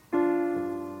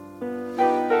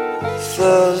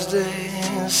Thursday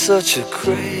is such a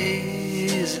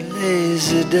crazy,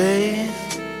 lazy day.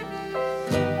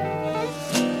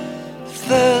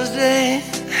 Thursday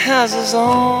has its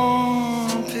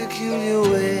own peculiar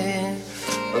way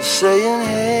of saying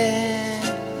hey.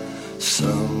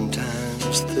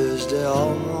 Sometimes Thursday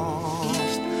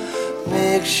almost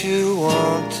makes you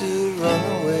want to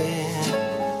run away.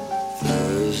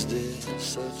 Thursday,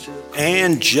 such a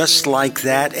And just like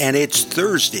that, and it's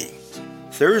Thursday,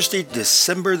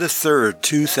 December the 3rd,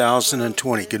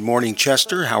 2020. Good morning,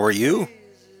 Chester. How are you?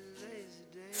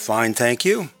 Fine, thank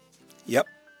you. Yep.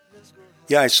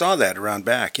 Yeah, I saw that around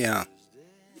back. Yeah.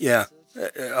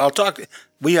 I'll talk.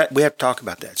 We have to talk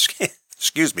about that.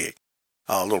 Excuse me.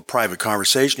 A little private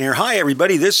conversation here. Hi,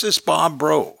 everybody. This is Bob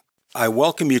Bro. I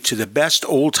welcome you to the best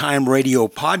old-time radio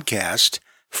podcast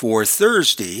for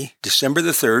Thursday, December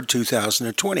the 3rd,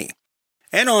 2020.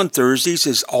 And on Thursdays,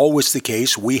 as always the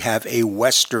case, we have a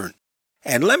Western.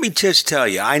 And let me just tell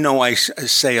you, I know I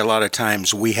say a lot of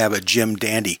times we have a Jim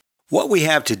Dandy. What we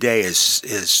have today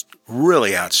is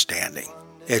really outstanding.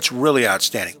 It's really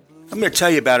outstanding. I'm going to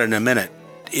tell you about it in a minute.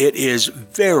 It is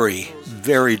very,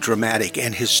 very dramatic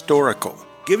and historical.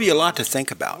 Give you a lot to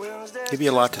think about.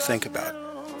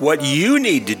 What you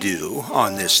need to do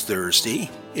on this Thursday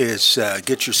is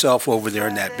get yourself over there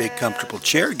in that big comfortable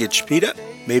chair, get your feet up,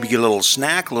 maybe get a little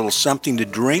snack, a little something to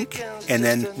drink, and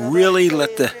then really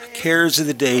let the cares of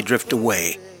the day drift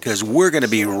away, because we're going to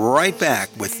be right back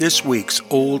with this week's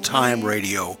Old Time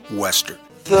Radio Western.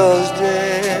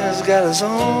 Thursday's got its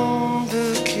own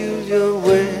peculiar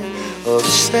way of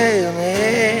saying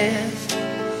it.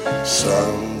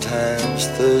 Sometimes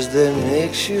Thursday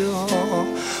makes you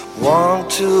want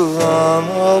to run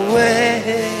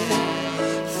away.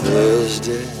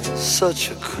 Thursday, such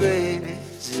a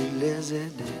crazy, lazy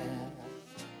day.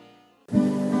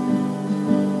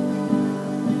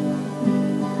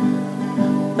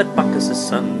 Let Bacchus'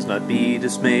 sons not be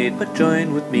dismayed, but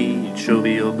join with me at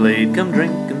Jovial Glade. Come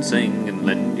drink and sing and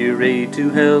lend your aid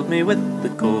to help me with the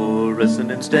chorus.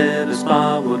 And instead of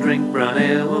spa we'll drink brown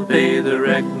ale, we'll pay the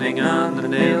reckoning on the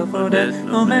nail. For death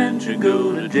no man should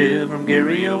go to jail from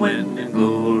Gary Owen in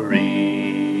glory.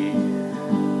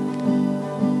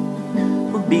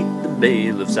 We'll beat the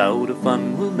bailiffs out of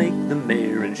fun, we'll make the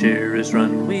mayor and sheriffs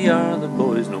run. We are the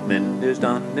boys, no menders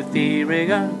done, if he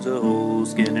regards a whole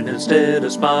skin. And instead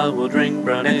of spa we'll drink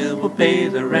brown ale, we'll pay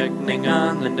the reckoning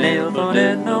on the nail. For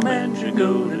dead no man should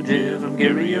go to jail from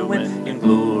Gary Owen in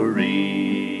glory.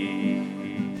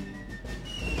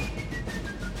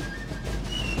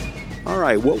 All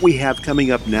right, what we have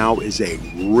coming up now is a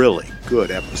really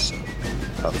good episode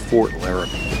of Fort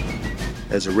Laramie,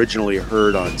 as originally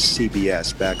heard on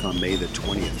CBS back on May the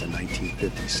 20th of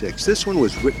 1956. This one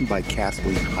was written by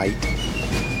Kathleen Hite.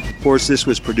 Of course, this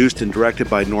was produced and directed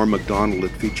by Norm Macdonald.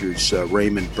 It features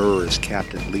Raymond Burr as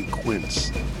Captain Lee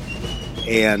Quince.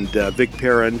 And Vic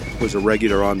Perrin was a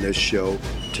regular on this show.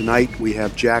 Tonight we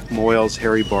have Jack Moyles,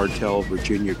 Harry Bartell,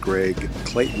 Virginia Gregg,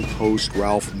 Clayton Post,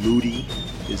 Ralph Moody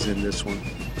is in this one.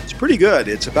 It's pretty good.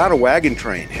 It's about a wagon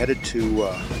train headed to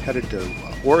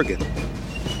Oregon,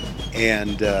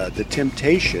 and the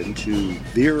temptation to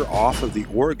veer off of the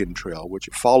Oregon Trail, which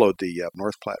followed the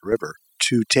North Platte River,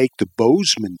 to take the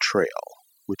Bozeman Trail,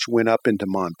 which went up into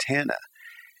Montana.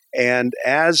 And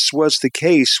as was the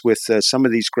case with some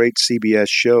of these great CBS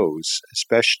shows,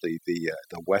 especially the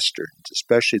Westerns,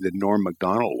 especially the Norm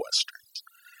Macdonald Westerns,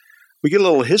 we get a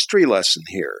little history lesson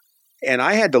here. And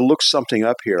I had to look something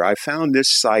up here. I found this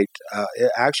site.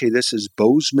 Actually, this is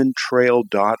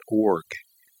bozemantrail.org.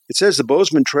 It says the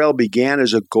Bozeman Trail began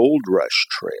as a gold rush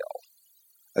trail,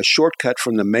 a shortcut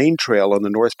from the main trail on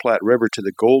the North Platte River to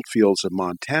the gold fields of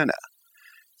Montana.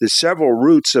 The several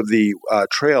routes of the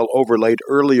trail overlaid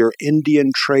earlier Indian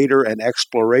trader and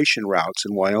exploration routes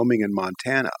in Wyoming and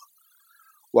Montana.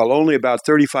 While only about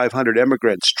 3,500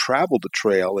 immigrants traveled the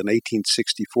trail in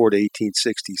 1864 to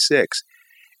 1866,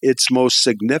 its most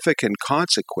significant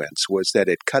consequence was that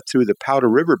it cut through the Powder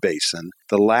River Basin,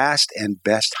 the last and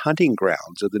best hunting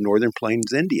grounds of the Northern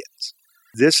Plains Indians.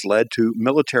 This led to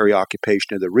military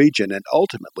occupation of the region and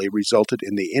ultimately resulted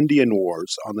in the Indian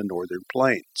Wars on the Northern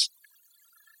Plains.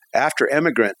 After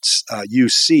immigrants'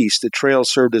 use ceased, the trail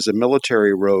served as a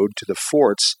military road to the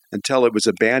forts until it was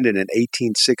abandoned in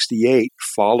 1868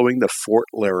 following the Fort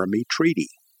Laramie Treaty.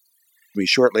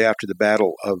 Shortly after the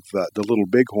Battle of the Little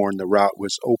Bighorn, the route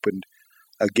was opened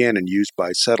again and used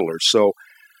by settlers. So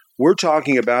we're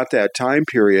talking about that time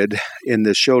period in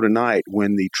the show tonight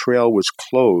when the trail was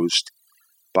closed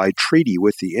by treaty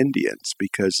with the Indians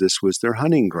because this was their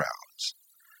hunting grounds.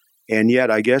 And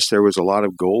yet I guess there was a lot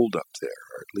of gold up there,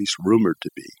 or at least rumored to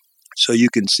be. so you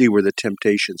can see where the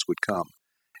temptations would come.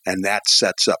 And that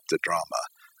sets up the drama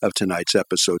of tonight's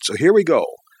episode. So here we go.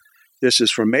 This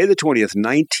is from May the 20th,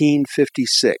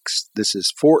 1956. This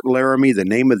is Fort Laramie. The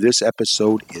name of this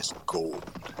episode is Gold.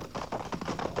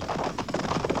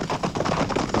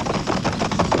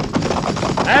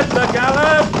 At the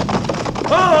gallop!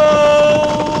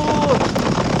 Ho!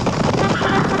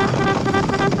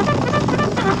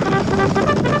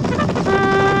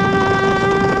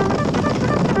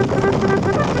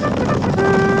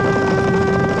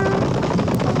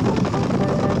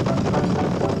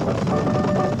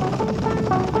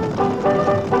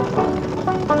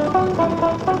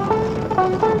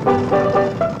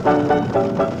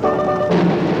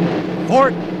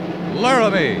 Fort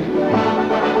Laramie.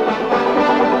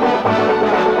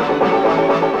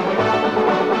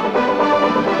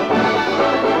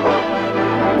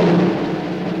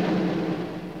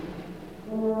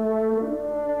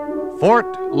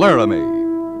 Fort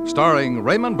Laramie, starring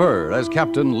Raymond Burr as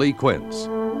Captain Lee Quince.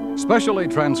 Specially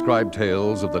transcribed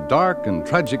tales of the dark and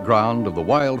tragic ground of the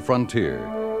wild frontier,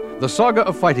 the saga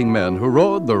of fighting men who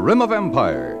rode the rim of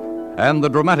empire, and the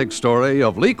dramatic story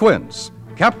of Lee Quince,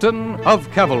 Captain of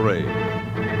Cavalry.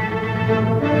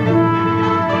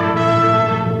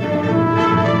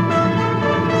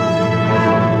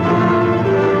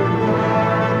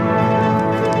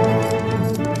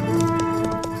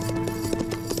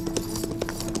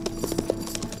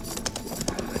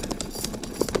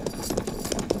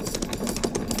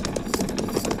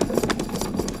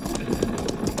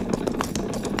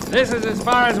 This is as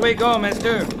far as we go,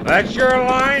 mister. That's your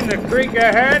line, the creek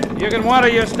ahead? You can water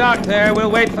your stock there.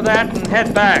 We'll wait for that and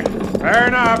head back. Fair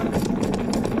enough.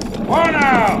 Whoa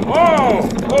now! Whoa!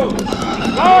 Whoa! Slow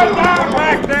it down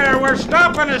back there! We're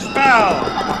stopping a spell!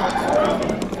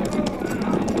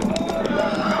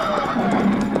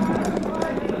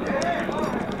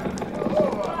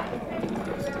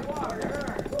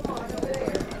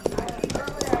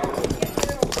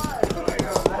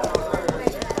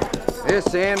 This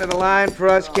the end of the line for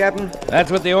us, Captain? That's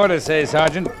what the orders say,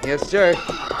 Sergeant. Yes, sir.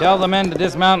 Tell the men to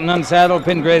dismount and unsaddle,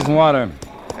 pin graze and water.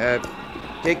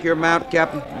 Take your mount,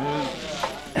 Captain.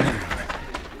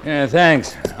 Yeah,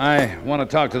 thanks. I want to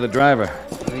talk to the driver.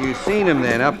 Well, you seen him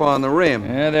then, up on the rim.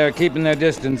 Yeah, they're keeping their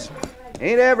distance.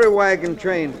 Ain't every wagon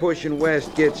train pushing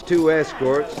west gets two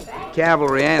escorts,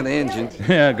 cavalry and the engines.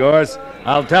 Yeah, of course.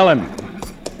 I'll tell him.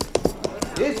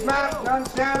 Dismount and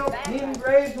unsaddle, pin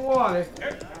graze and water.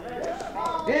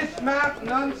 Dismount and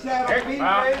unsaddle, pin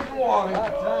graze and water.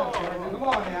 Come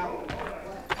on now.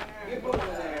 Get over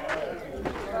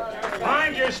there.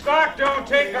 Mind your stock don't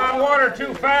take on water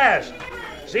too fast.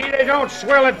 See, they don't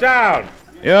swill it down.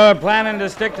 You're planning to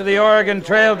stick to the Oregon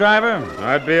Trail, driver?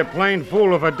 I'd be a plain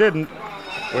fool if I didn't.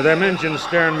 With them engines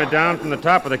staring me down from the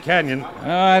top of the canyon. Oh,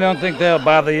 I don't think they'll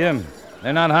bother you.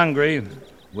 They're not hungry.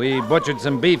 We butchered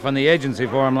some beef on the agency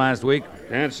for them last week.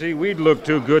 Can't see we'd look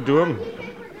too good to them.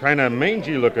 Kind of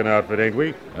mangy-looking outfit, ain't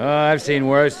we? Oh, I've seen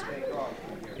worse.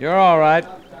 You're all right,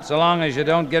 so long as you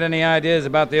don't get any ideas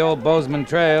about the old Bozeman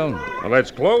Trail. Well,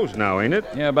 that's closed now, ain't it?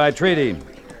 Yeah, by treaty.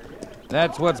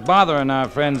 That's what's bothering our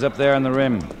friends up there on the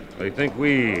rim. They think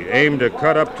we aim to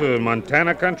cut up to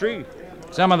Montana country?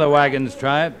 Some of the wagons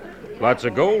try it. Lots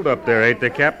of gold up there, ain't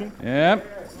they, Captain? Yep,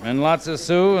 and lots of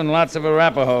Sioux and lots of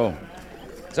Arapaho.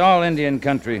 It's all Indian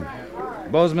country.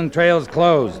 Bozeman Trail's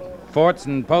closed. Forts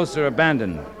and posts are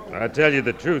abandoned. I tell you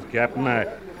the truth, Captain. I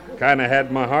kind of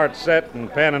had my heart set and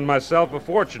panning myself a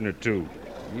fortune or two.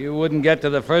 You wouldn't get to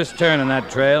the first turn in that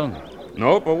trail.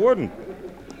 Nope, I wouldn't.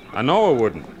 I know I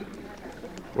wouldn't.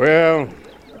 Well,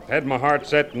 had my heart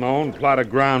set in my own plot of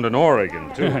ground in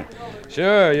Oregon, too.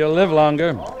 Sure, you'll live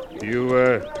longer.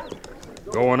 You,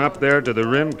 going up there to the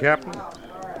rim, Captain?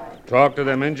 Talk to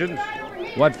them Injuns?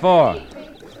 What for?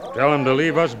 Tell them to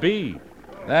leave us be.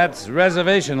 That's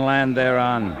reservation land they're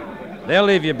on. They'll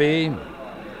leave you be.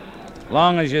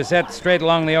 Long as you set straight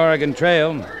along the Oregon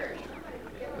Trail.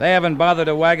 They haven't bothered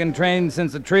a wagon train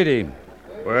since the treaty.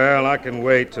 Well, I can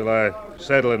wait till I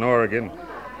settle in Oregon.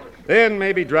 Then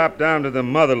maybe drop down to the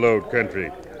Motherlode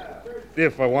country.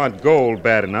 If I want gold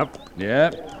bad enough.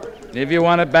 Yep, if you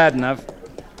want it bad enough.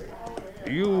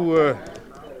 You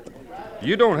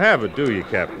don't have it, do you,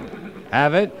 Captain?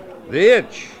 Have it? The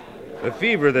itch. The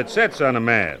fever that sets on a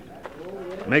man.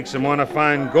 Makes him want to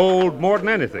find gold more than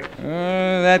anything.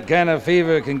 That kind of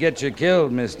fever can get you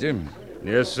killed, mister.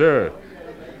 Yes, sir.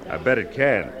 I bet it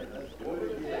can.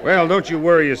 Well, don't you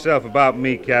worry yourself about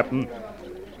me, Captain.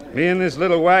 Me and this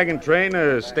little wagon train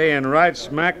are staying right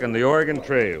smack on the Oregon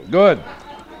Trail. Good.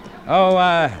 Oh,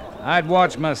 I'd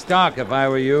watch my stock if I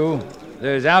were you.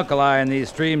 There's alkali in these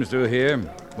streams through here.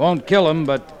 Won't kill 'em,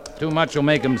 but Too much will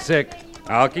make him sick.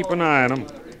 I'll keep an eye on him.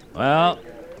 Well,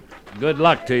 good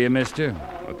luck to you, mister.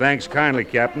 Well, thanks kindly,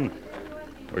 Captain.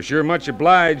 We're sure much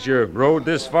obliged you rode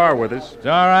this far with us. It's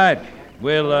all right.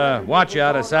 We'll watch you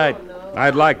out of sight.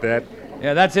 I'd like that.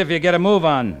 Yeah, that's if you get a move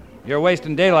on. You're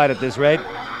wasting daylight at this rate.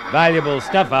 Valuable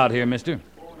stuff out here, mister.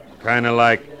 Kind of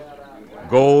like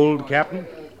gold, Captain?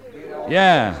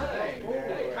 Yeah,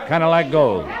 kind of like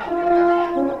gold.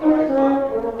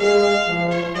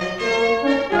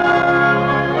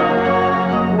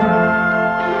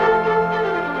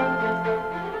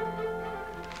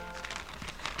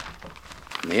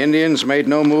 The Indians made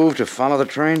no move to follow the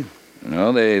train?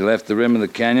 No, they left the rim of the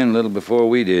canyon a little before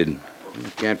we did.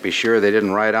 You can't be sure they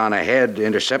didn't ride on ahead to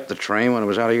intercept the train when it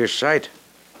was out of your sight.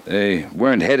 They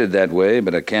weren't headed that way,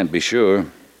 but I can't be sure.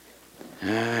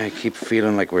 I keep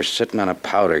feeling like we're sitting on a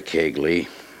powder keg, Lee.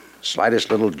 Slightest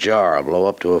little jar will blow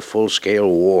up to a full-scale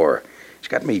war. It's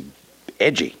got me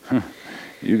edgy.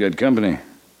 You got company.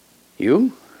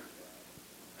 You?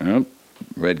 Oh,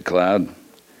 Red Cloud.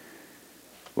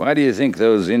 Why do you think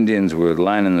those Indians were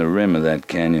lining the rim of that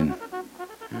canyon?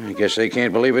 I guess they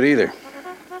can't believe it either.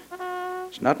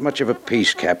 It's not much of a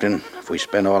peace, Captain, if we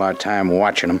spend all our time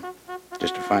watching them,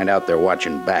 just to find out they're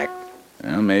watching back.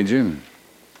 Well, Major,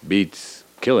 beats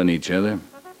killing each other.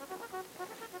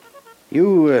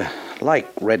 You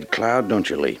like Red Cloud, don't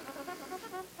you, Lee?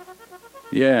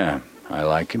 Yeah, I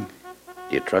like him.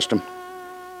 Do you trust him?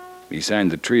 He signed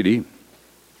the treaty.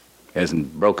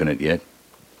 Hasn't broken it yet.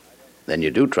 Then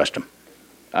you do trust him.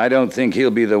 I don't think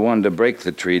he'll be the one to break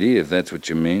the treaty, if that's what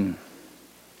you mean.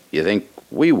 You think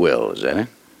we will, is that it?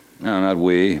 No, not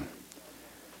we.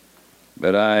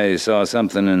 But I saw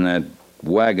something in that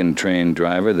wagon train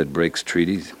driver that breaks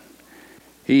treaties.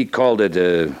 He called it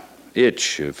a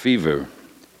itch, a fever.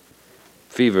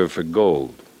 Fever for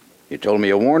gold. You told me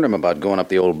you warned him about going up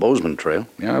the old Bozeman Trail.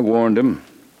 Yeah, I warned him.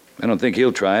 I don't think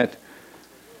he'll try it.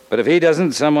 But if he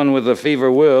doesn't, someone with the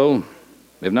fever will.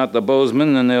 If not the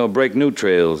Bozeman, then they'll break new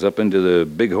trails up into the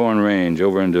Bighorn Range,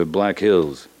 over into Black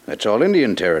Hills. That's all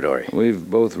Indian territory. We've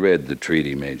both read the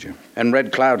treaty, Major. And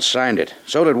Red Cloud signed it.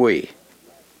 So did we.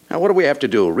 Now, what do we have to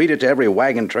do? Read it to every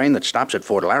wagon train that stops at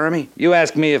Fort Laramie? You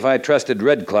asked me if I trusted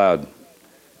Red Cloud.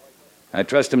 I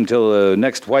trust him till the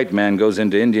next white man goes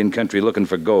into Indian country looking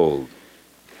for gold.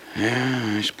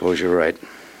 Yeah, I suppose you're right.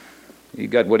 He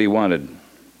got what he wanted.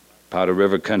 Powder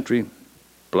River country,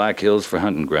 Black Hills for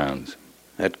hunting grounds.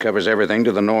 That covers everything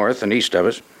to the north and east of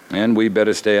us. And we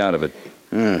better stay out of it.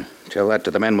 Tell that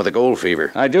to the men with the gold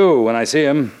fever. I do, when I see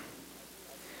him.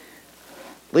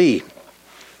 Lee,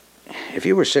 if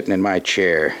you were sitting in my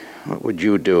chair, what would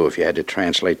you do if you had to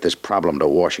translate this problem to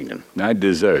Washington? I'd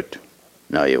desert.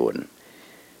 No, you wouldn't.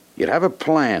 You'd have a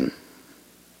plan.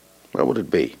 What would it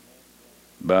be?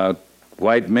 About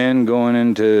white men going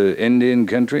into Indian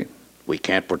country? We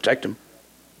can't protect them.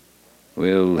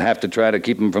 We'll have to try to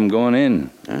keep them from going in.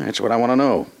 That's what I want to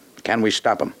know. Can we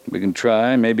stop them? We can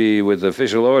try. Maybe with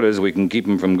official orders we can keep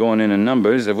them from going in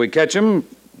numbers. If we catch them,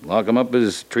 lock them up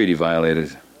as treaty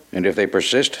violators. And if they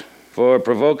persist? For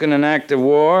provoking an act of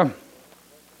war,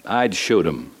 I'd shoot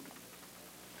them.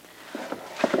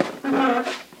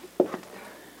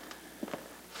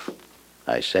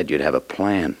 I said you'd have a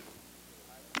plan.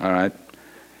 All right.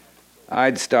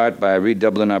 I'd start by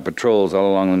redoubling our patrols all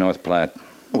along the North Platte.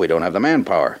 We don't have the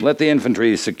manpower. Let the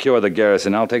infantry secure the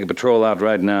garrison. I'll take a patrol out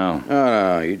right now. Oh,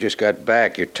 no, you just got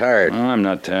back. You're tired. Oh, I'm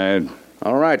not tired.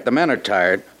 All right, the men are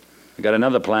tired. I got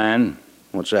another plan.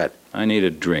 What's that? I need a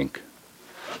drink.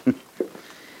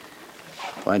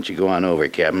 Why don't you go on over,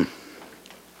 Captain?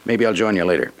 Maybe I'll join you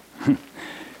later.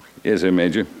 Yes, sir,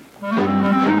 Major.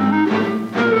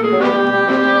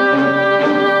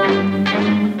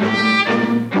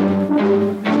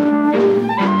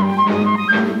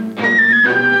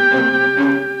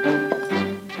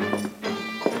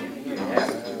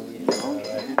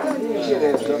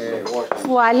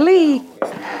 Why, Lee,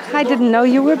 I didn't know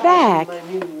you were back.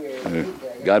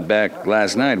 Got back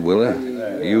last night, Willa.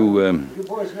 You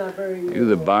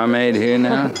the barmaid here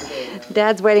now?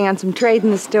 Dad's waiting on some trade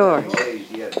in the store.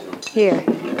 Here.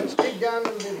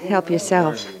 Help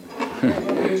yourself.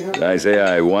 Did I say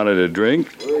I wanted a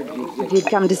drink? If you'd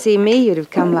come to see me, you'd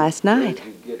have come last night.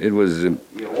 It was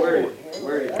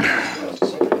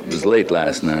late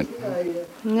last night.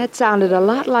 That sounded a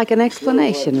lot like an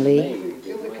explanation, Lee.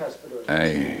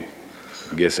 I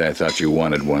guess I thought you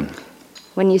wanted one.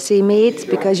 When you see me, it's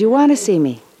because you want to see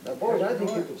me.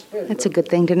 That's a good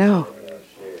thing to know.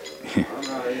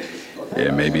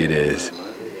 Yeah, maybe it is.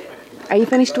 Are you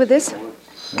finished with this?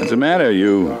 What's the matter?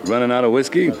 You running out of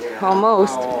whiskey?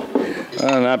 Almost.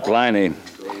 Oh, not Pliny.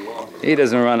 He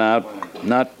doesn't run out.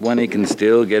 Not when he can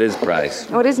still get his price.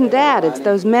 Oh, it isn't Dad. It's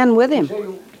those men with him.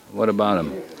 What about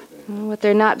him? What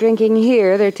they're not drinking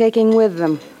here, they're taking with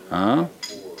them. Huh?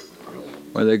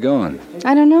 Where they going?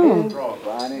 I don't know.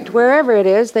 But wherever it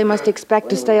is, they must expect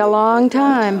to stay a long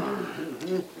time.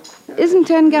 Isn't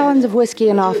 10 gallons of whiskey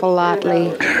an awful lot,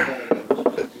 Lee?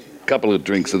 A couple of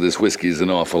drinks of this whiskey is an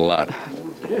awful lot.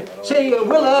 Say,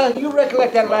 Willa, you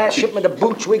recollect that last shipment of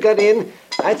boots we got in?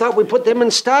 I thought we put them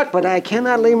in stock, but I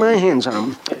cannot lay my hands on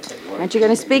them. Aren't you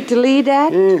going to speak to Lee,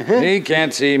 Dad? He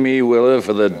can't see me, Willa,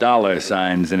 for the dollar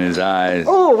signs in his eyes.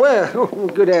 Oh, well,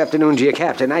 good afternoon to you,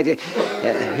 Captain.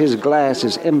 His glass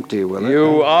is empty, Willa.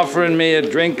 You offering me a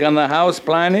drink on the house,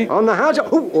 Pliny? On the house?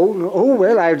 Oh,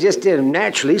 well, I just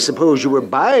naturally suppose you were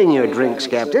buying your drinks,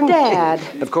 Captain. Dad.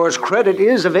 Of course, credit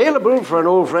is available for an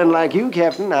old friend like you,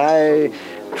 Captain. I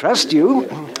trust you.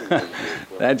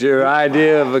 That's your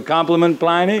idea of a compliment,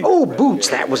 Pliny? Oh, boots.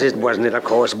 That was it, wasn't it? Of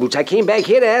course, boots. I came back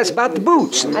here to ask about the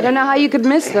boots. I don't know how you could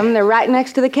miss them. They're right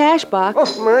next to the cash box.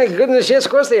 Oh, my goodness, yes,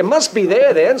 of course, they must be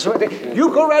there then. So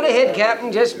you go right ahead,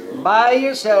 Captain. Just buy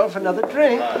yourself another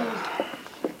drink.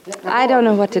 I don't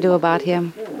know what to do about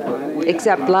him,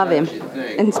 except love him,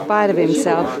 in spite of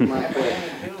himself.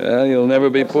 Well, you'll never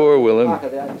be poor, Willem.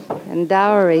 And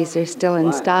dowries are still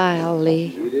in style,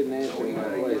 Lee.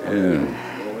 Yeah.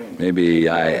 Maybe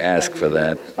I ask for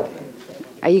that.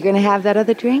 Are you going to have that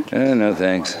other drink? No,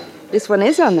 thanks. This one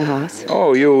is on the house.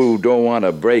 Oh, you don't want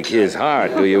to break his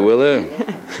heart, do you, Willa?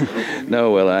 No,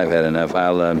 well, I've had enough.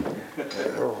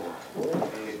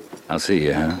 I'll see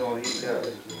you, huh?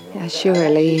 Yeah, sure,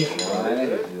 Lee.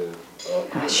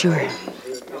 Sure.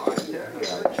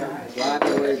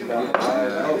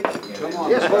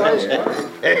 Yes, boys.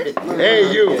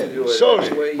 Hey, you,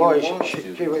 soldier. Boys,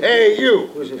 hey, you.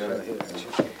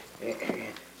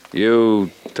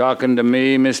 You talking to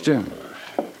me, mister?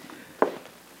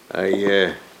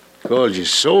 I called you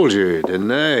soldier,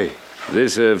 didn't I?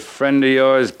 This a friend of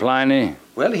yours, Pliny?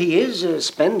 Well, he is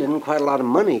spending quite a lot of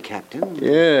money, Captain.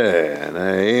 Yeah, and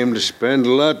I aim to spend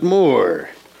a lot more.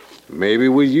 Maybe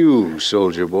with you,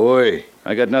 soldier boy.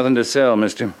 I got nothing to sell,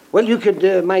 mister. Well, you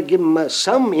might give him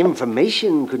some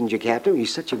information, couldn't you, Captain?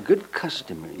 He's such a good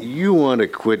customer. You want to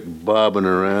quit bobbing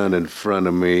around in front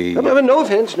of me? No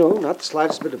offense, no, not the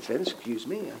slightest bit of offense, excuse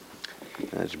me.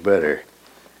 That's better.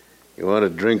 You want a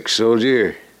drink,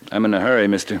 soldier? I'm in a hurry,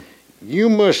 mister. You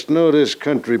must know this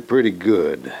country pretty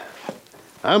good.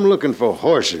 I'm looking for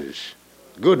horses.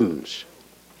 Good uns.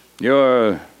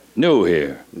 You're new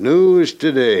here? New as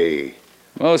today.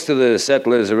 Most of the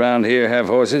settlers around here have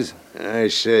horses? I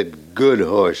said good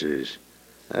horses.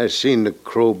 I seen the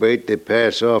crowbait they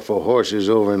pass off for horses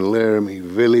over in Laramie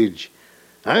Village.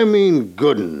 I mean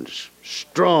good uns.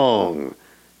 Strong.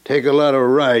 Take a lot of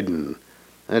riding.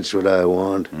 That's what I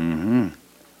want. Mm-hmm.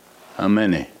 How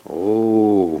many?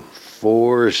 Oh,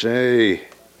 4, say.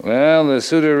 Well, the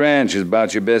Sutter Ranch is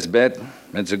about your best bet.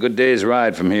 It's a good day's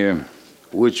ride from here.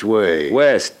 Which way?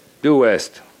 West. Due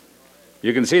west.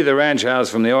 You can see the ranch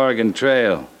house from the Oregon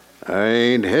Trail. I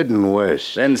ain't heading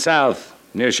west. Then south,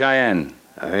 near Cheyenne.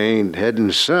 I ain't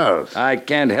heading south. I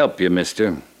can't help you,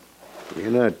 mister. You're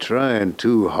not trying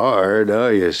too hard,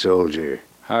 are you, soldier?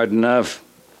 Hard enough.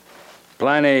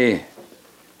 Pliny,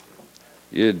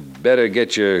 you'd better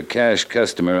get your cash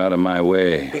customer out of my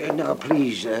way. Now,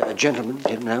 please, gentlemen,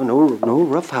 now, no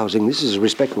roughhousing. This is a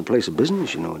respectable place of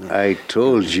business, you know. Now. I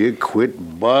told you,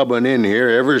 quit bobbing in here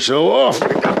ever so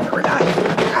often.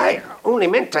 I only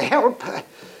meant to help.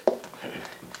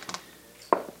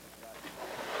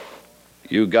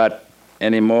 You got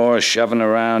any more shoving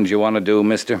around you want to do,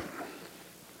 mister?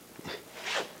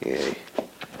 Yeah,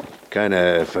 kind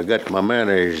of forgot my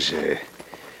manners.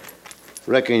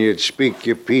 Reckon you'd speak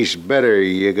your piece better.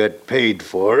 You got paid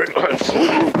for it.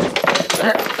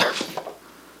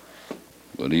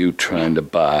 What are you trying to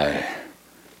buy?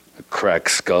 A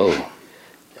cracked skull?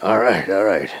 All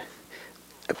right.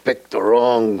 I picked the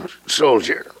wrong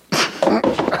soldier.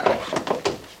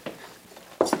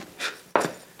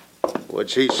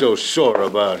 What's he so sore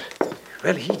about?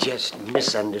 Well, he just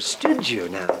misunderstood you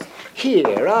now.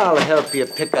 Here, I'll help you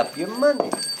pick up your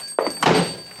money.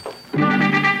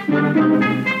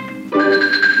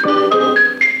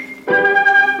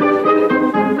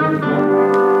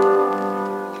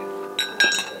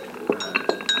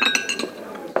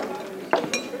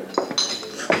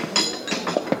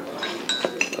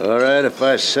 All right, if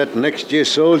I sit next to you,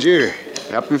 soldier.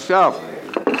 Help yourself.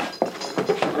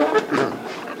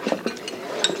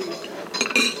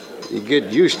 You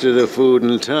get used to the food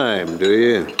in time, do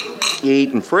you? You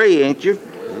eating free, ain't you?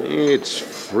 It's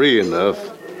free enough.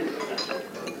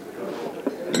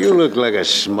 You look like a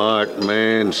smart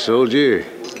man, soldier.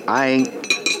 I ain't.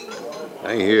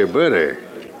 I hear better.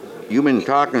 You been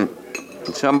talking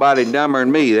to somebody dumber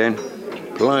than me, then.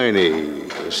 Pliny,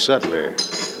 the sutler.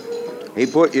 He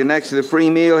put you next to the free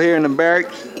meal here in the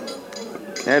barracks?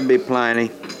 That'd be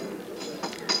Pliny.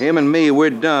 Him and me,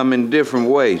 we're dumb in different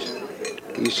ways.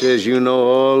 He says you know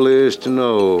all there is to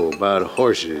know about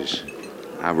horses.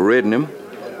 I've ridden them,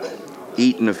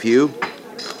 eaten a few.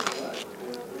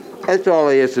 That's all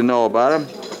there is to know about them.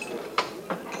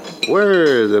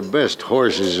 Where are the best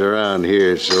horses around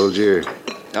here, soldier?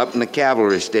 Up in the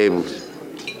cavalry stables.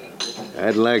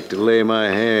 I'd like to lay my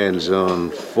hands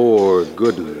on 4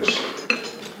 good ones.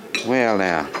 Well,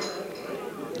 now,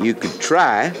 you could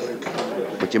try,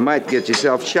 but you might get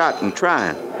yourself shot in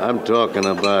trying. I'm talking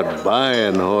about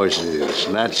buying horses,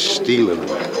 not stealing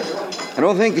them. I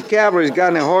don't think the cavalry's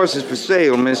got any horses for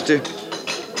sale, mister.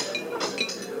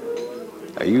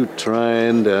 Are you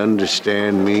trying to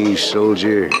understand me,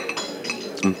 soldier?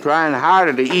 I'm trying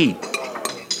harder to eat.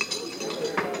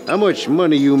 How much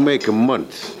money you make a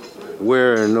month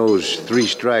wearing those 3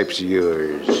 stripes of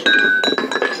yours?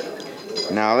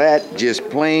 Now that just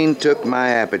plain took my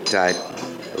appetite.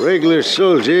 A regular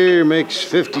soldier makes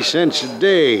 50 cents a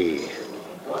day.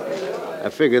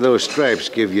 I figure those stripes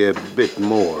give you a bit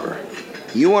more.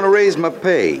 You want to raise my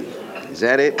pay? Is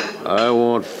that it? I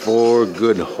want 4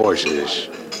 good horses.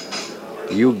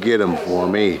 You get them for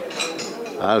me.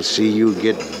 I'll see you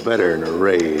get better than a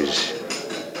raise.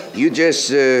 You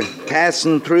just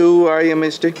passing through, are you,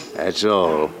 mister? That's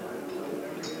all.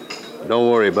 Don't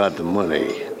worry about the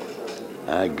money.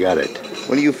 I got it.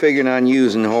 What are you figuring on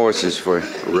using horses for?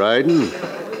 Riding?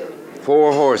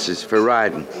 4 horses for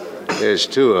riding. There's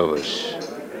 2 of us.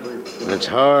 That's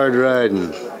hard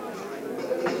riding.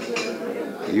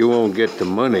 You won't get the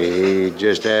money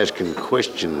just asking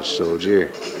questions,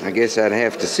 soldier. I guess I'd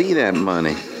have to see that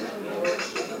money.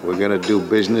 We're gonna do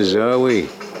business, are we?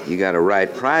 You got a right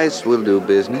price, we'll do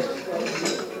business.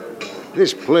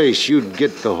 This place you'd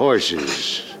get the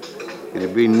horses.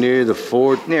 It'd be near the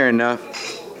fort? Near enough.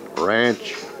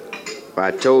 Ranch? If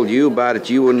I told you about it,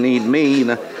 you wouldn't need me.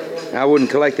 I wouldn't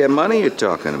collect that money you're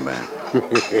talking about.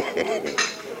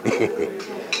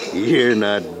 You're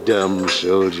not dumb,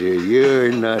 soldier. You're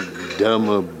not dumb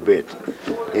a bit.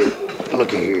 Hey,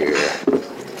 look here.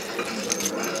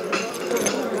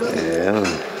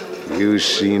 Well, you've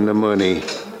seen the money.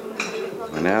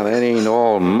 Well, now, that ain't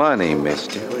all money,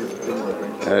 mister.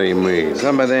 How do you mean?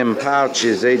 Some of them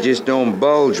pouches, they just don't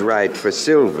bulge right for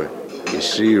silver. You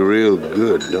see real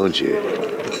good, don't you?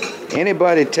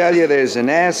 Anybody tell you there's an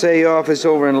assay office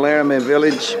over in Laramie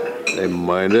Village? They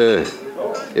might have,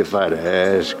 if I'd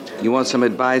asked. You want some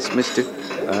advice, mister?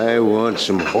 I want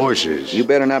some horses. You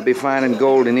better not be finding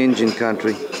gold in Indian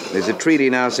country. There's a treaty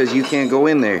now that says you can't go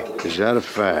in there. Is that a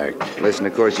fact? Listen,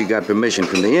 of course, you got permission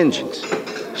from the Indians.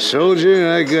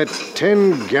 Soldier, I got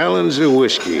 10 gallons of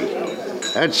whiskey.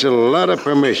 That's a lot of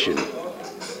permission,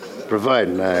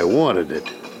 providing I wanted it.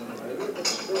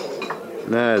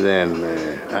 Now then,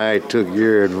 I took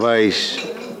your advice.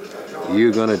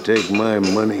 You gonna take my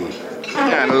money?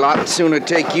 I'd a lot sooner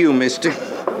take you, mister.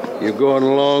 You going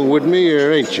along with me,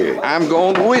 or ain't you? I'm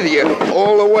going with you,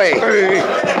 all the way. Hey,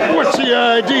 what's the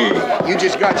idea? You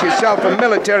just got yourself a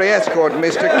military escort,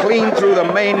 mister, clean through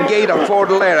the main gate of Fort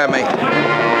Laramie.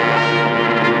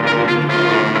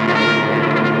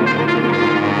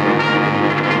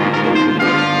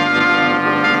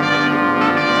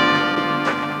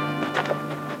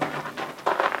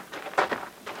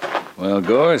 Well,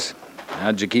 Gorse,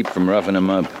 how'd you keep from roughing him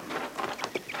up?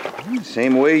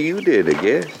 Same way you did, I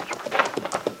guess.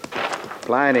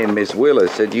 Pliny and Miss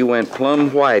Willis said you went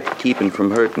plumb white keeping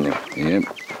from hurting him. Yep.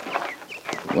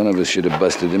 One of us should have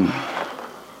busted him.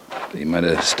 He might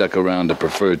have stuck around to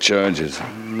prefer charges.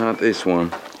 Not this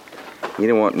one. He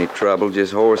didn't want any trouble,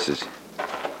 just horses.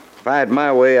 If I had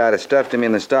my way, I'd have stuffed him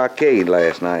in the stockade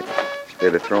last night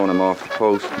instead of throwing him off the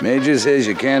post. Major says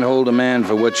you can't hold a man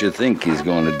for what you think he's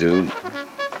going to do.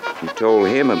 You told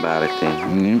him about it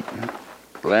then?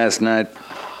 Last night,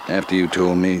 after you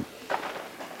told me.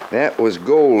 That was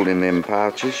gold in them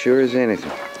pouches, sure as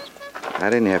anything. I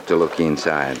didn't have to look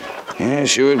inside. Yeah,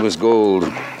 sure it was gold.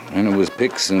 And it was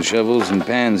picks and shovels and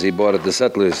pans he bought at the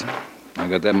Sutlers. I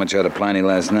got that much out of Pliny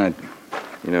last night.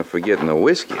 You're not forgetting the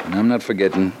whiskey. I'm not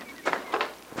forgetting.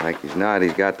 Like he's not,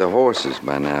 he's got the horses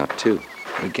by now, too.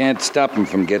 We can't stop him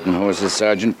from getting horses,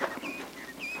 Sergeant.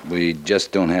 We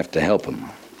just don't have to help him.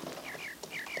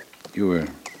 You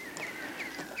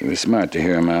were smart to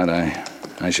hear him out.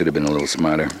 I should have been a little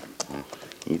smarter.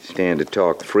 He'd stand to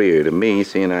talk freer to me,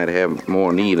 seeing I'd have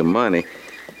more need of money.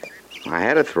 I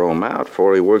had to throw him out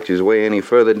before he worked his way any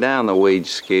further down the wage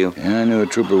scale. Yeah, I knew a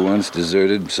trooper once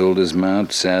deserted, sold his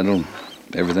mount, saddle,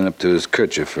 everything up to his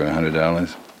kerchief for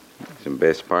 $100. It's the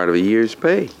best part of a year's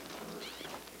pay.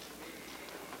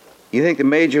 You think the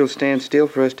major will stand still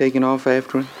for us taking off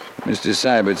after him? Mr.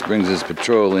 Syberts brings his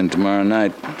patrol in tomorrow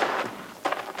night.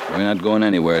 We're not going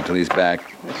anywhere till he's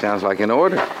back. That sounds like an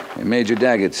order. Hey, Major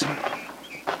Daggett's.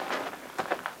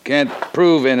 Can't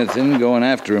prove anything going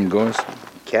after him, Gorse.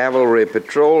 Cavalry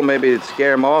patrol, maybe it'd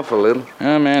scare him off a little.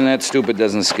 Oh, man, that stupid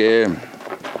doesn't scare.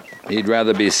 He'd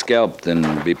rather be scalped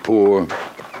than be poor.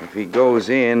 If he goes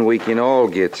in, we can all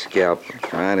get scalped,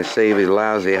 trying to save his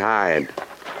lousy hide.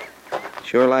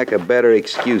 Sure like a better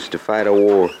excuse to fight a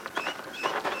war.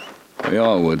 We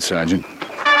all would, Sergeant.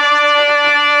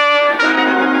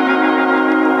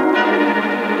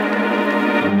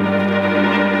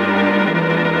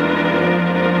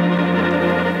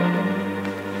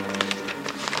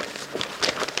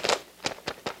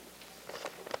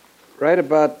 Right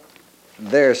about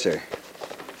there, sir.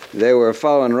 They were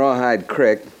following Rawhide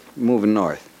Creek, moving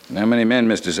north. How many men,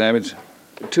 Mr. Savage?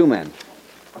 2 men.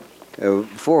 4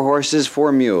 horses,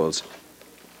 4 mules.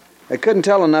 I couldn't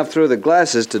tell enough through the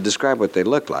glasses to describe what they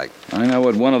looked like. I know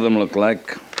what one of them looked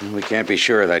like. We can't be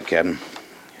sure of that, Captain.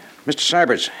 Mr.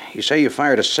 Syberts, you say you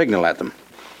fired a signal at them.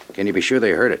 Can you be sure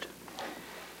they heard it?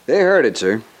 They heard it,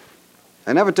 sir.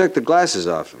 I never took the glasses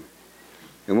off them.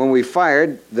 And when we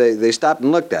fired, they stopped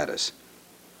and looked at us.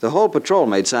 The whole patrol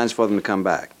made signs for them to come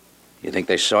back. You think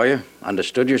they saw you?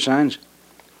 Understood your signs?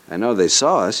 I know they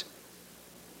saw us.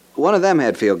 One of them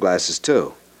had field glasses,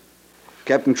 too.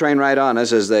 Kept them trained right on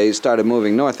us as they started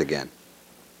moving north again.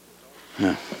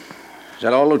 Is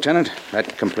that all, Lieutenant?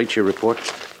 That completes your report?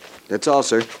 That's all,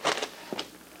 sir.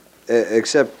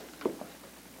 Except,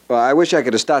 well, I wish I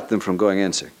could have stopped them from going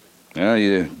in, sir. Well,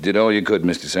 you did all you could,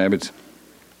 Mr. Syberts.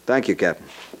 Thank you, Captain.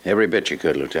 Every bit you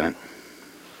could, Lieutenant.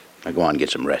 Now go on, get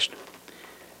some rest.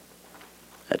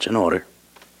 That's an order.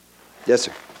 Yes,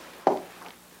 sir.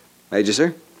 Major,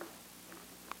 sir?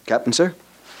 Captain, sir?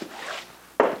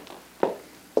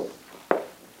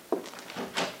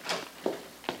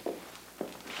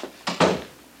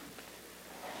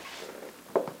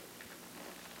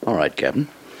 All right, Captain.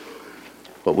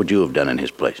 What would you have done in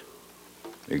his place?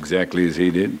 Exactly as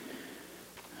he did.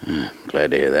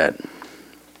 Glad to hear that.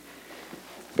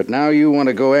 But now you want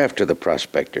to go after the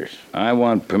prospectors. I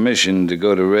want permission to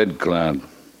go to Red Cloud.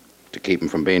 To keep them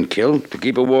from being killed? To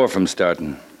keep a war from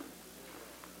starting.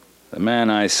 The man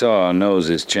I saw knows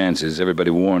his chances.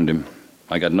 Everybody warned him.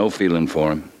 I got no feeling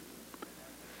for him.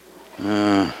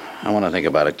 I want to think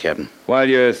about it, Captain. While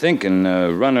you're thinking,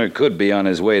 a runner could be on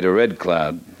his way to Red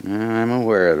Cloud. I'm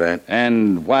aware of that.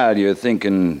 And while you're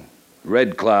thinking,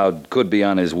 Red Cloud could be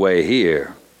on his way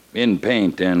here, in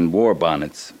paint and war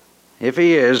bonnets. If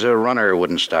he is, a runner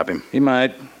wouldn't stop him. He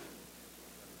might.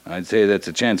 I'd say that's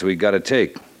a chance we got to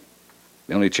take.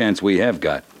 The only chance we have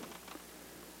got.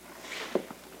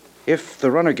 If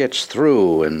the runner gets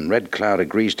through and Red Cloud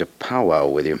agrees to powwow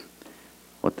with you,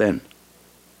 what then?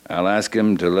 I'll ask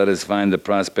him to let us find the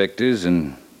prospectors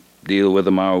and deal with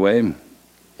them our way.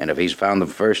 And if he's found them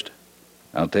first?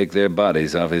 I'll take their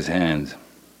bodies off his hands.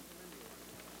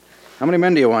 How many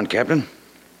men do you want, Captain?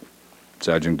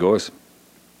 Sergeant Gorse.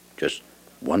 Just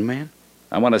one man?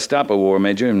 I want to stop a war,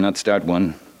 Major, not start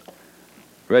one.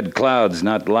 Red Cloud's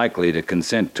not likely to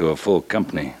consent to a full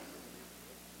company.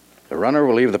 The runner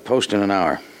will leave the post in an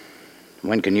hour.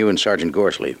 When can you and Sergeant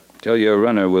Gorse leave? Tell your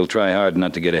runner we'll try hard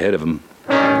not to get ahead of him.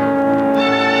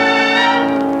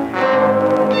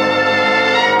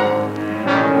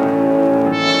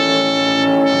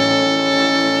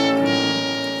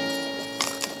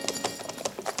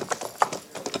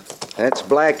 That's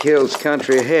Black Hills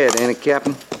country ahead, ain't it,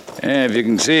 Captain? Yeah, if you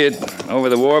can see it, over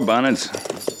the war bonnets.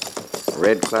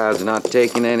 Red Cloud's not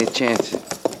taking any chances.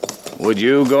 Would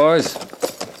you, Gorse?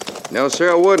 No,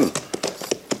 sir, I wouldn't.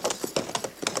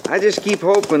 I just keep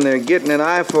hoping they're getting an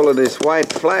eyeful of this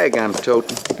white flag I'm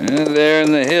toting. There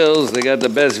in the hills, they got the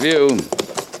best view.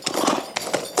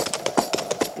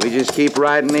 We just keep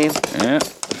riding in? Yeah,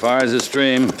 as far as the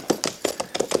stream.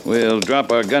 We'll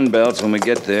drop our gun belts when we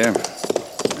get there.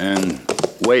 And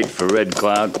wait for Red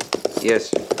Cloud.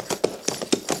 Yes, sir.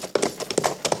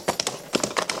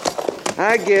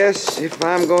 I guess if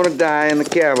I'm going to die in the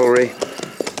cavalry,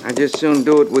 I'd just soon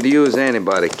do it with you as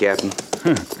anybody, Captain.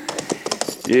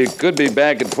 You could be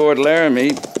back at Fort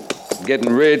Laramie,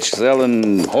 getting rich,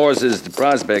 selling horses to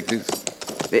prospectors.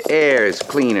 The air is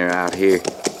cleaner out here,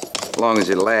 as long as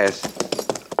it lasts.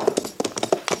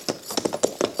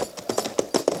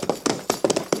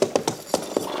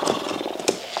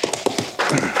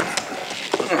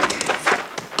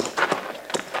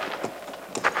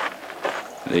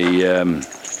 The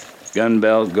gun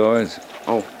belt, Gores?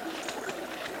 Oh.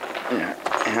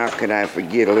 How could I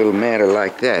forget a little matter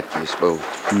like that, you suppose?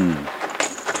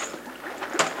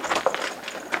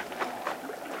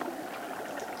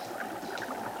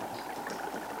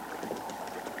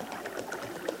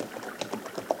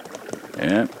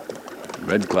 Yeah.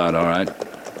 Red Cloud, all right.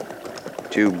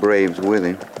 2 braves with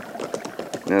him.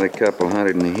 Another couple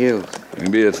hundred in the hills.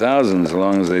 Maybe 1,000 as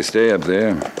long as they stay up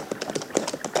there.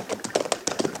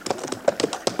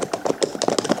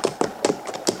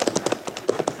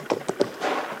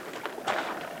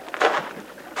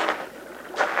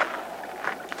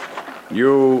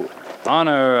 You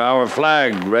honor our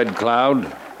flag, Red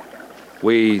Cloud.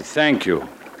 We thank you.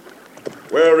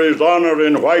 Where is honor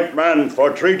in white man for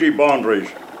treaty boundaries?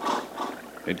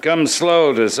 It comes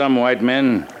slow to some white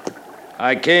men.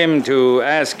 I came to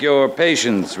ask your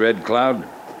patience, Red Cloud.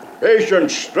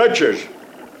 Patience stretches.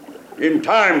 In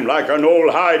time, like an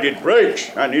old hide, it breaks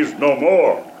and is no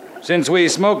more. Since we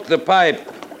smoked the pipe,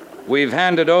 we've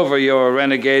handed over your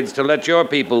renegades to let your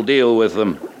people deal with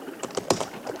them.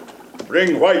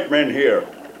 Bring white men here.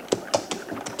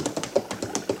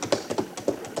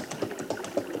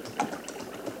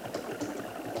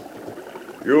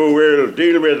 You will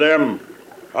deal with them.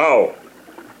 How?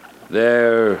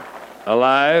 They're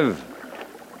alive?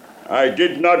 I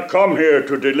did not come here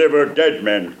to deliver dead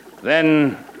men.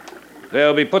 Then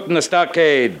they'll be put in the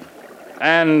stockade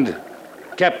and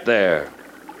kept there.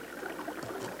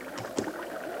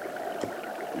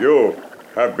 You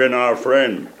have been our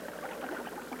friend.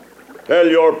 Tell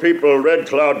your people Red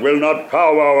Cloud will not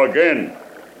powwow again.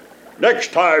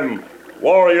 Next time,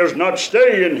 warriors not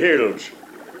stay in hills.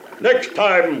 Next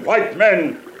time, white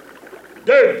men,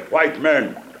 dead white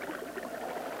men.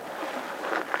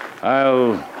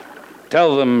 I'll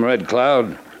tell them, Red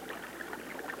Cloud.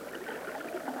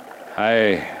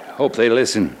 I hope they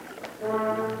listen.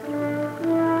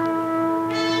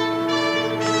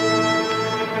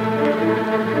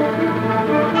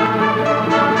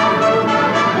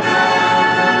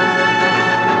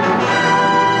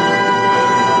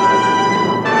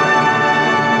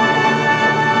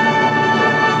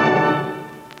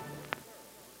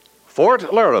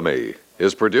 Fort Laramie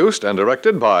is produced and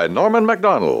directed by Norman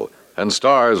MacDonald and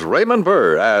stars Raymond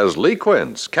Burr as Lee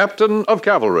Quince, Captain of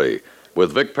Cavalry,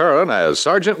 with Vic Perrin as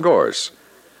Sergeant Gorse.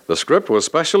 The script was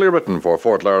specially written for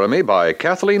Fort Laramie by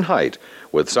Kathleen Height,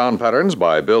 with sound patterns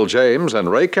by Bill James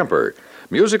and Ray Kemper,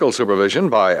 musical supervision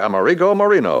by Amerigo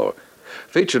Marino.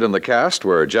 Featured in the cast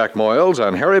were Jack Moyles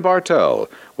and Harry Bartell,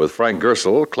 with Frank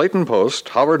Gersel, Clayton Post,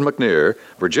 Howard McNear,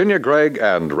 Virginia Gregg,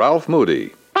 and Ralph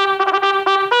Moody.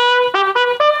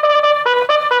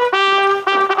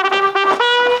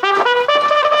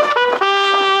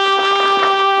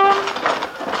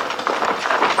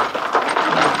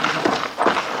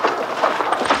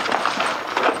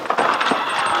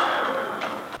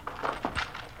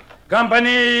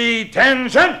 Company,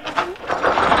 tension!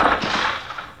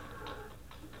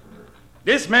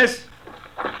 Dismiss.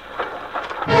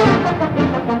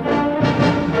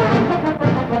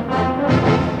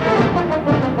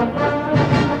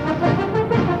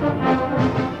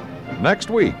 Next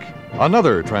week,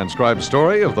 another transcribed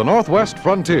story of the Northwest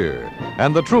frontier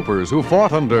and the troopers who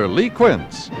fought under Lee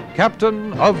Quince,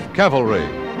 Captain of Cavalry.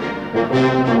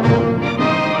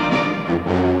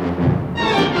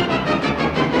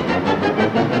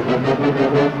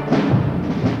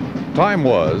 Time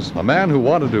was, a man who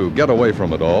wanted to get away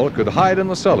from it all could hide in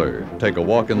the cellar, take a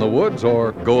walk in the woods,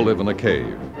 or go live in a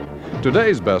cave.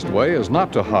 Today's best way is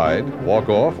not to hide, walk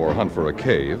off, or hunt for a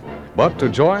cave, but to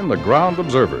join the ground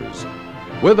observers.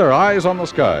 With their eyes on the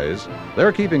skies,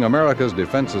 they're keeping America's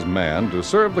defenses manned to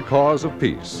serve the cause of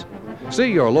peace.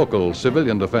 See your local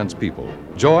civilian defense people.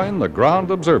 Join the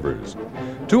ground observers.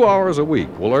 2 hours a week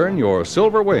will earn your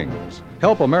silver wings.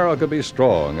 Help America be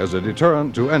strong as a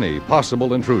deterrent to any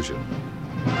possible intrusion.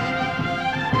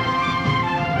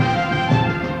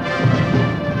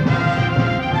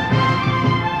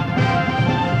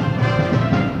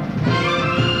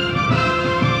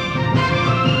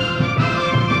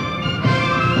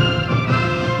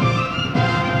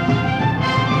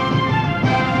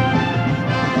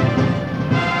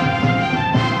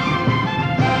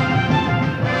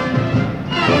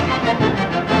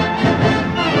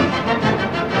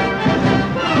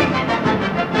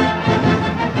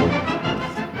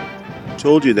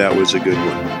 Told you that was a good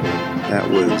one. That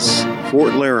was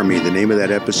Fort Laramie. The name of that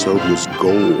episode was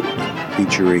Gold,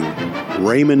 featuring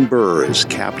Raymond Burr as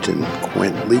Captain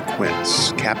Lee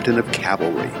Quince, Captain of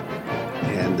Cavalry.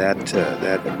 And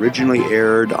that originally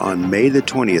aired on May the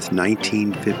 20th,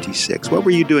 1956. What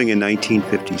were you doing in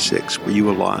 1956? Were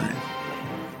you alive?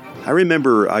 I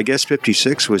remember, I guess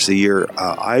 56 was the year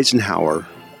Eisenhower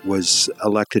was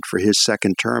elected for his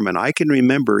second term, and I can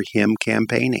remember him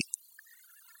campaigning.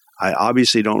 I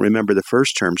obviously don't remember the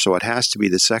first term, so it has to be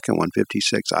the second one,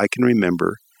 56. I can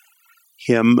remember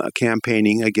him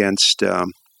campaigning against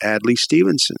Adlai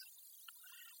Stevenson.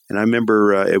 And I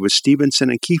remember it was Stevenson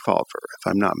and Kefauver, if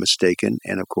I'm not mistaken.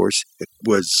 And, of course, it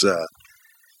was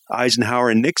Eisenhower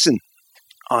and Nixon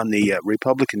on the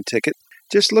Republican ticket.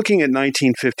 Just looking at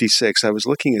 1956, I was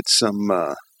looking at some,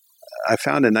 I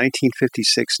found a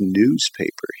 1956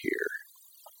 newspaper here.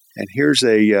 And here's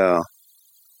an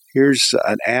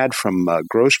ad from a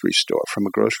grocery store,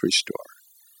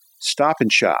 Stop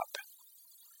and Shop.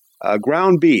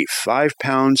 Ground beef, 5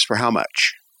 pounds for how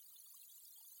much?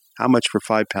 How much for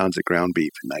 5 pounds of ground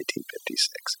beef in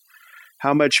 1956?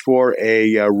 How much for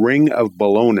a ring of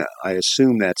bologna? I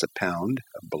assume that's a pound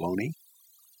of bologna.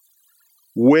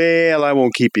 Well, I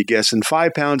won't keep you guessing.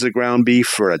 5 pounds of ground beef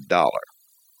for $1.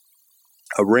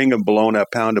 A ring of bologna, a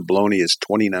pound of bologna is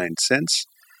 29 cents.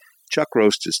 Chuck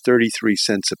roast is 33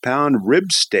 cents a pound.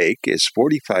 Rib steak is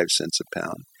 45 cents a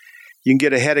pound. You can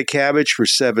get a head of cabbage for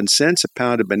 7 cents, a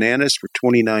pound of bananas for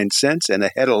 29 cents, and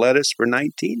a head of lettuce for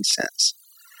 19 cents.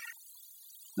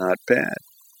 Not bad,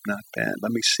 not bad.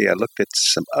 Let me see. I looked at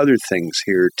some other things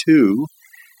here, too,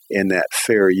 in that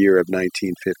fair year of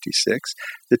 1956.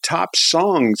 The top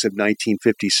songs of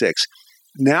 1956.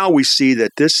 Now we see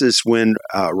that this is when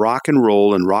rock and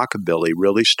roll and rockabilly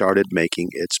really started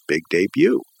making its big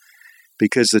debut.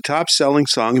 Because the top-selling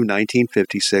song of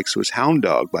 1956 was Hound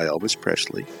Dog by Elvis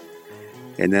Presley.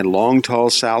 And then Long Tall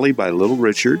Sally by Little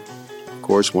Richard. Of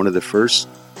course, one of the first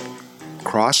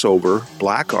crossover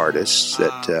black artists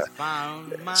that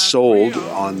sold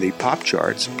on the pop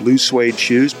charts. Blue Suede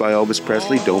Shoes by Elvis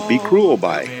Presley. Don't Be Cruel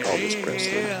by Elvis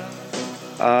Presley.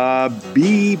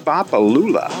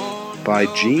 Be-Bop-A-Lula by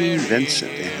Gene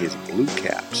Vincent and his Blue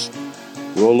Caps.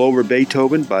 Roll Over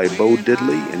Beethoven by Bo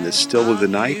Diddley and The Still of the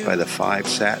Night by the Five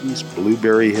Satins.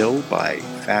 Blueberry Hill by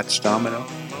Fats Domino.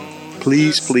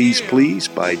 Please, Please, Please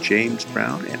by James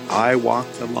Brown, and I Walk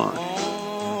the Line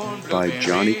by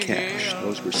Johnny Cash.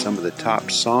 Those were some of the top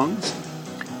songs.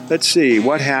 Let's see,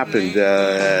 what happened?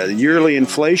 Yearly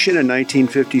inflation in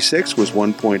 1956 was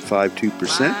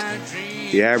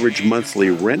 1.52%. The average monthly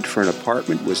rent for an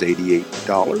apartment was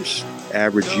 $88.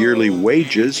 Average yearly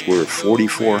wages were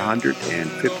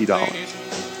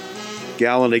 $4,450.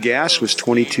 Gallon of gas was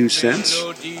 22 cents.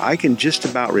 I can just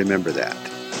about remember that.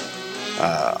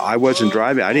 I wasn't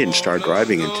driving. I didn't start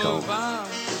driving until, I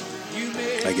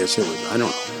guess it was,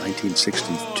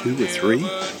 1962 or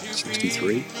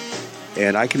 63.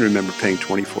 And I can remember paying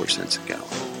 24 cents a gallon.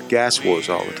 Gas wars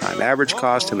all the time. Average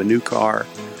cost of a new car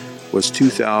was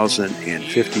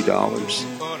 $2,050.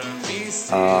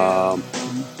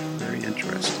 Very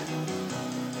interesting.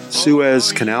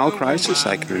 Suez Canal crisis,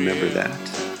 I can remember that.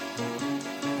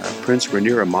 Prince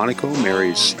Rainier of Monaco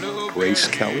marries Grace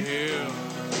Kelly.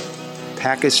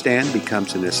 Pakistan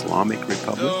becomes an Islamic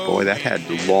republic. Boy, that had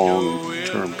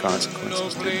long-term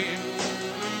consequences, didn't it?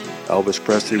 Elvis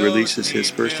Presley releases his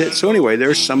first hit. So anyway,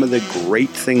 there's some of the great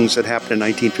things that happened in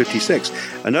 1956.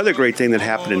 Another great thing that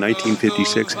happened in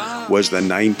 1956 was the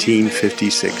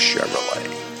 1956 Chevrolet.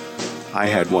 I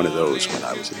had one of those when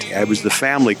I was a teen. It was the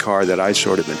family car that I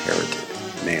sort of inherited.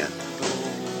 Man,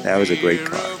 that was a great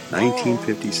car.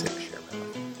 1956 Chevrolet.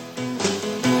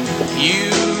 You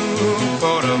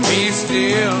gotta be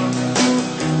still.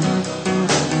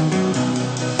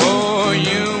 Oh,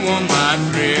 you want my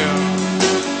thrill.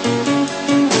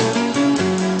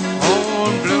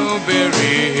 On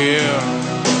Blueberry Hill.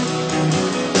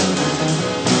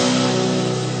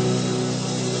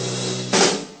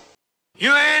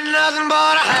 You ain't nothing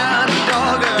but a hound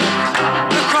dog,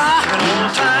 you're crying all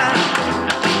the time.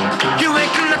 You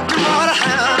ain't nothing but a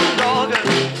hound dog,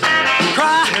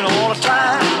 crying all the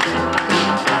time.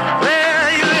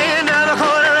 Well, you ain't never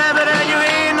caught a rabbit and you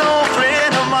ain't no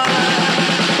friend of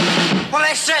mine. Well,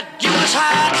 they said you was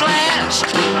high class.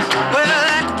 Well,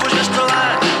 that was just a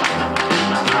lie.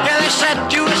 Yeah, they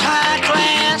said you was high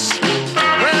class.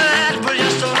 Well, that was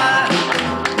just a lie.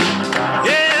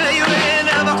 Yeah, you ain't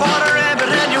never caught a rabbit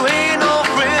and you ain't no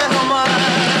friend of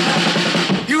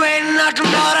mine. You ain't nothing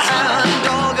but a hound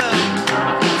dog,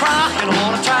 crying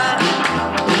all the time.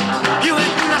 You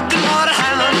ain't nothing but a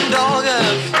hound dog,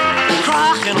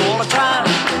 crying all the time.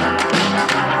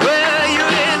 Well, you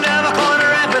ain't never caught a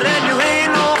rabbit and you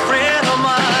ain't no friend of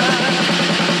mine.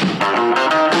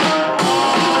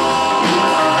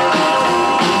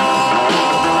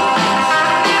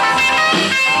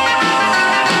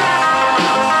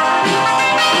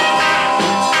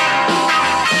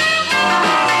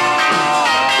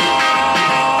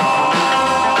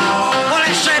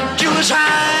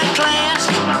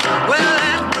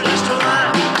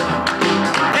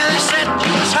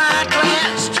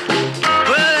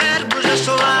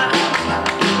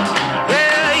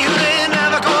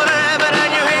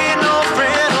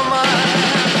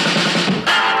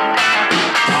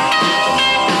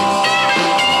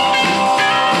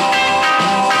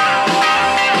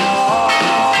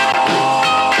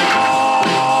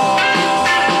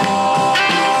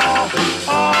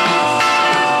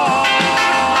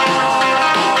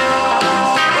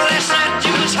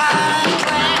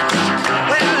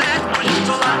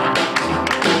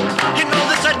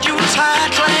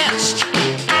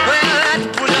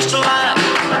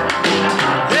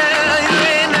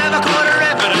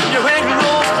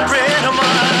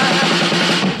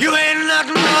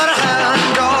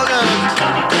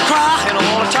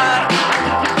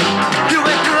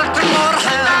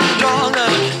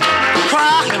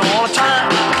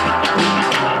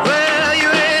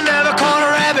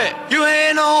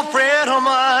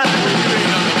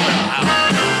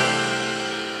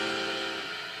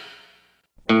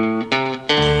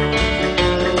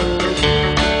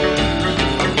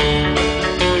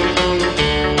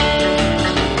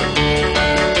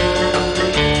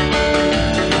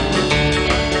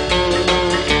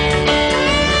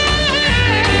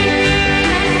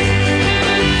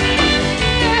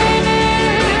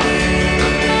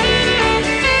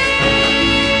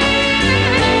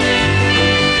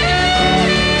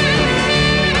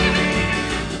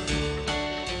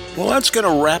 it's going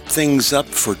to wrap things up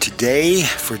for today,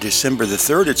 for December the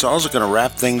 3rd. It's also going to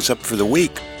wrap things up for the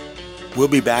week. We'll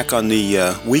be back on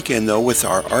the weekend, though, with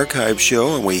our archive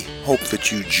show, and we hope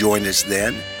that you join us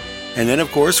then. And then,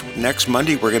 of course, next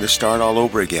Monday, we're going to start all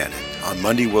over again. On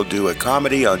Monday, we'll do a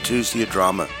comedy. On Tuesday, a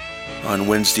drama. On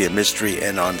Wednesday, a mystery.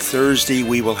 And on Thursday,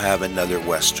 we will have another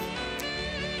Western.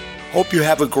 Hope you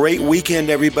have a great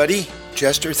weekend, everybody.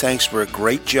 Chester, thanks for a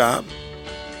great job.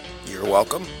 You're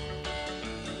welcome.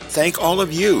 Thank all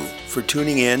of you for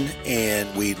tuning in, and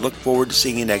we look forward to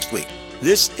seeing you next week.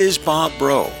 This is Bob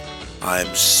Bro.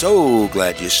 I'm so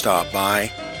glad you stopped by,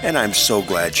 and I'm so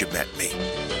glad you met me.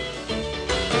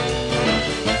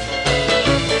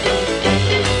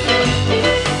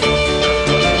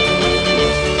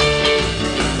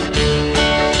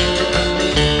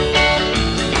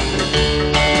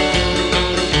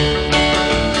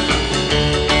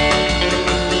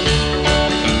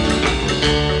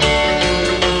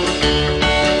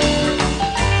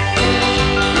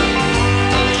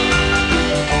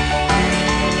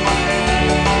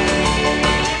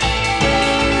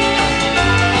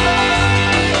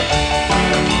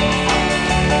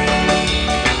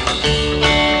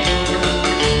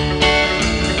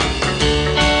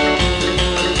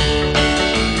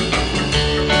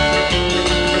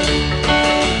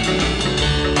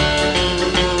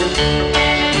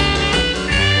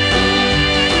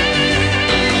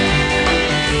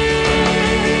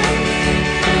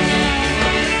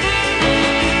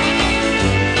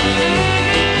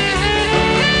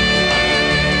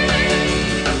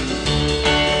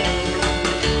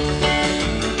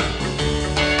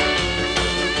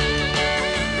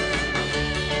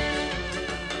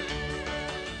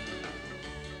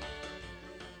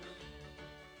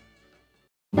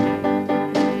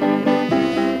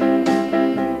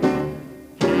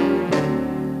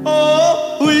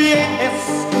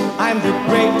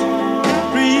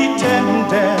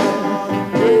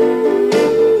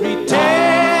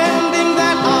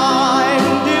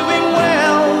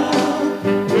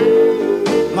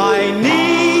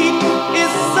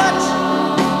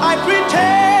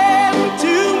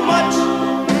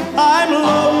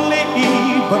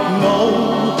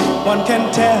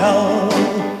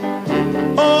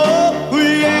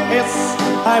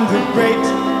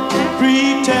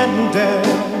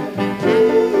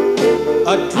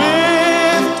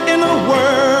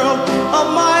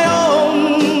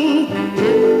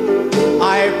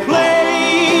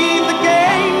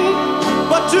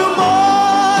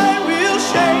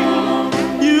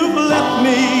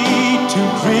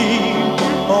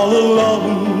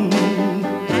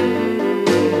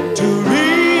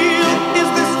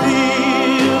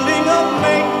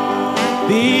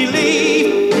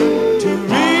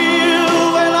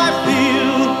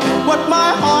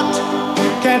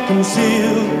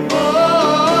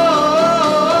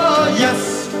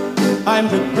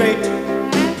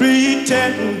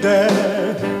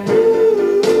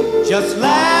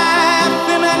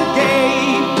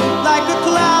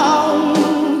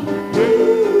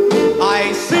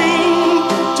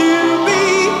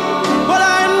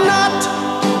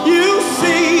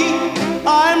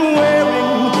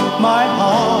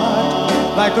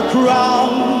 Like a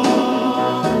crown,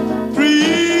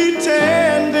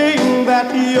 pretending that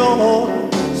you're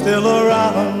still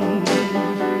around.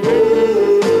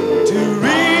 Too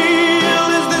real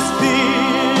is this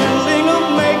feeling of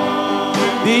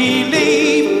make-believe.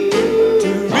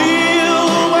 Too real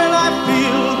when I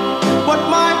feel what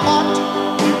my heart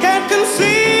can't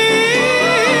conceal.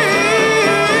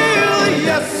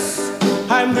 Yes,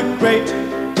 I'm the great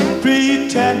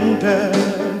pretender.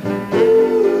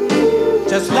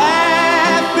 Just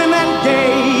laughing and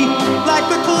gay like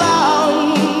a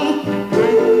clown.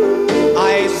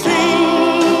 I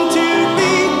seem to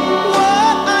be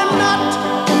what I'm not.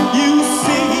 You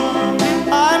see,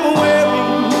 I'm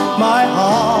wearing my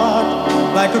heart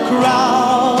like a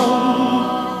crown,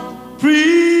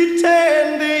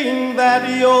 pretending that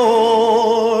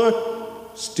you're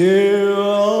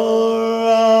still